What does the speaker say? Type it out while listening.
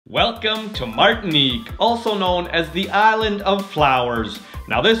Welcome to Martinique, also known as the Island of Flowers.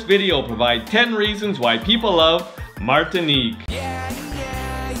 Now this video provides 10 reasons why people love Martinique. I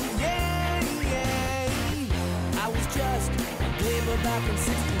was just a labor back in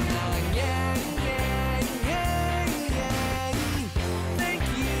 69. Thank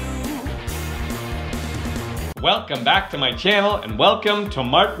you. Welcome back to my channel and welcome to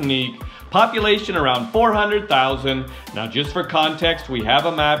Martinique. Population around 400,000. Now just for context, we have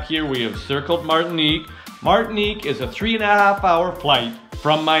a map here. We have circled Martinique. Martinique is a 3.5 hour flight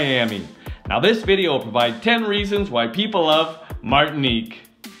from Miami. Now this video will provide 10 reasons why people love Martinique.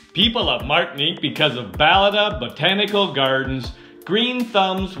 People love Martinique because of Balata Botanical Gardens. Green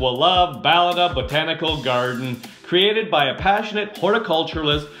thumbs will love Balata Botanical Garden. Created by a passionate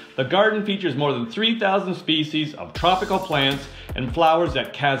horticulturalist, the garden features more than 3,000 species of tropical plants and flowers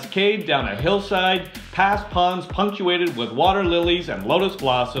that cascade down a hillside, past ponds punctuated with water lilies and lotus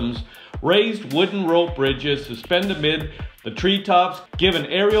blossoms. Raised wooden rope bridges suspend amid the treetops give an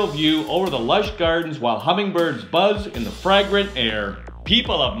aerial view over the lush gardens while hummingbirds buzz in the fragrant air.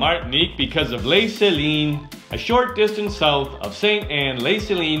 People of Martinique because of Les Salines. A short distance south of St. Anne, Les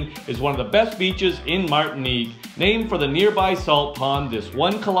Salines is one of the best beaches in Martinique. Named for the nearby salt pond, this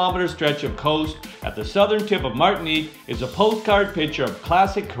 1 kilometer stretch of coast at the southern tip of Martinique is a postcard picture of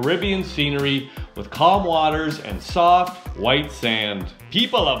classic Caribbean scenery with calm waters and soft, white sand.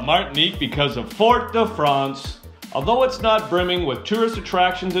 People of Martinique because of Fort de France. Although it's not brimming with tourist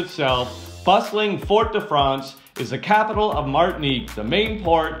attractions itself, bustling Fort de France is the capital of Martinique, the main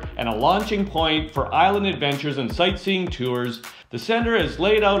port and a launching point for island adventures and sightseeing tours. The center is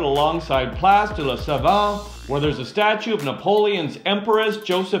laid out alongside Place de la Savane, where there's a statue of Napoleon's Empress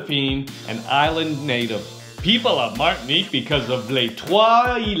Josephine, an island native. People of Martinique because of Les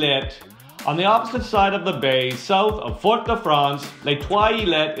Trois-Ilets. On the opposite side of the bay, south of Fort de France, Les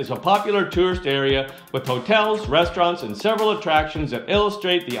Trois-Ilets is a popular tourist area with hotels, restaurants, and several attractions that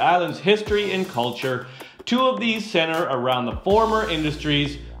illustrate the island's history and culture. Two of these center around the former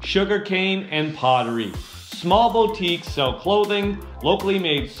industries, sugarcane and pottery. Small boutiques sell clothing, locally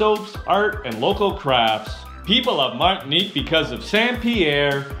made soaps, art, and local crafts. People of Martinique because of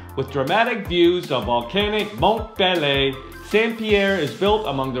Saint-Pierre. With dramatic views of volcanic Mont Belé, Saint-Pierre is built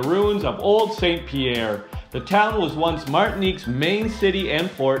among the ruins of old Saint-Pierre. The town was once Martinique's main city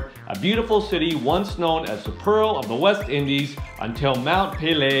and port, a beautiful city once known as the Pearl of the West Indies until Mont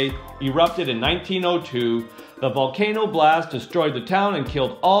Belé erupted in 1902. The volcano blast destroyed the town and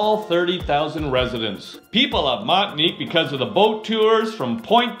killed all 30,000 residents. People of Martinique because of the boat tours from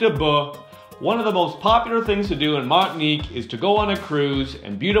Pointe to Bout. One of the most popular things to do in Martinique is to go on a cruise,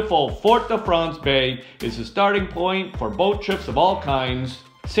 and beautiful Fort de France Bay is the starting point for boat trips of all kinds.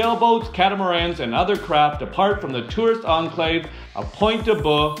 Sailboats, catamarans, and other craft depart from the tourist enclave of Pointe de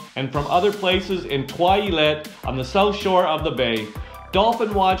Bout and from other places in Trois-Ilets on the south shore of the bay.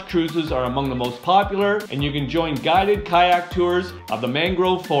 Dolphin watch cruises are among the most popular, and you can join guided kayak tours of the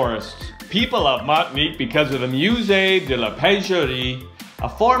mangrove forests. People of Martinique because of the Musee de la Pagerie. A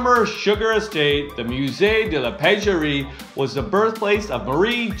former sugar estate, the Musée de la Pagerie was the birthplace of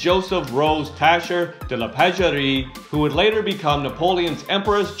Marie-Joseph Rose Tascher de la Pagerie, who would later become Napoleon's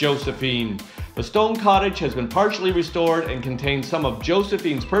Empress Josephine. The stone cottage has been partially restored and contains some of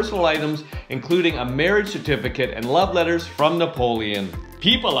Josephine's personal items, including a marriage certificate and love letters from Napoleon.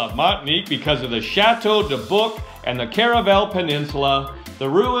 People of Martinique because of the Chateau Dubuc and the Caravelle Peninsula. The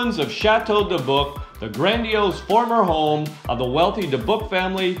ruins of Chateau Dubuc, the grandiose former home of the wealthy Dubuc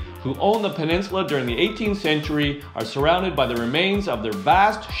family who owned the peninsula during the 18th century, are surrounded by the remains of their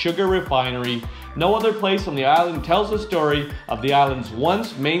vast sugar refinery. No other place on the island tells the story of the island's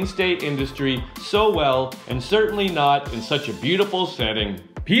once mainstay industry so well, and certainly not in such a beautiful setting.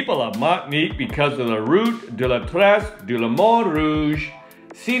 People of Martinique because of the Route de la Trace de la Mont Rouge.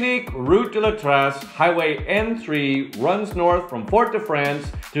 Scenic Route de la Trace, Highway N3, runs north from Fort de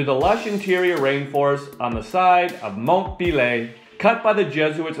France through the lush interior rainforest on the side of Mont Belé. Cut by the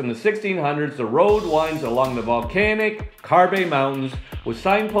Jesuits in the 1600s, the road winds along the volcanic Carbet Mountains with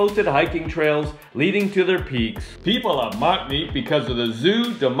signposted hiking trails leading to their peaks. People of Martinique because of the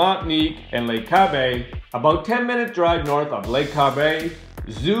Zoo de Matinique and Le Carbet. About 10-minute drive north of Le Carbet,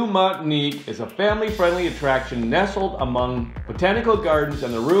 Zoo Martinique is a family-friendly attraction nestled among botanical gardens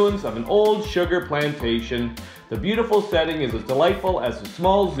and the ruins of an old sugar plantation. The beautiful setting is as delightful as the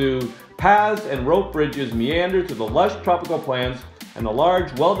small zoo. Paths and rope bridges meander through the lush tropical plants, and the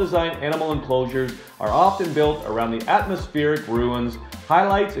large, well-designed animal enclosures are often built around the atmospheric ruins.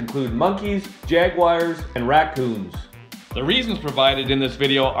 Highlights include monkeys, jaguars, and raccoons. The reasons provided in this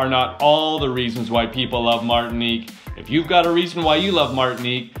video are not all the reasons why people love Martinique. If you've got a reason why you love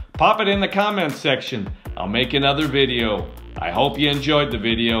Martinique, pop it in the comments section. I'll make another video. I hope you enjoyed the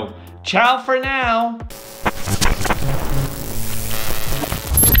video. Ciao for now.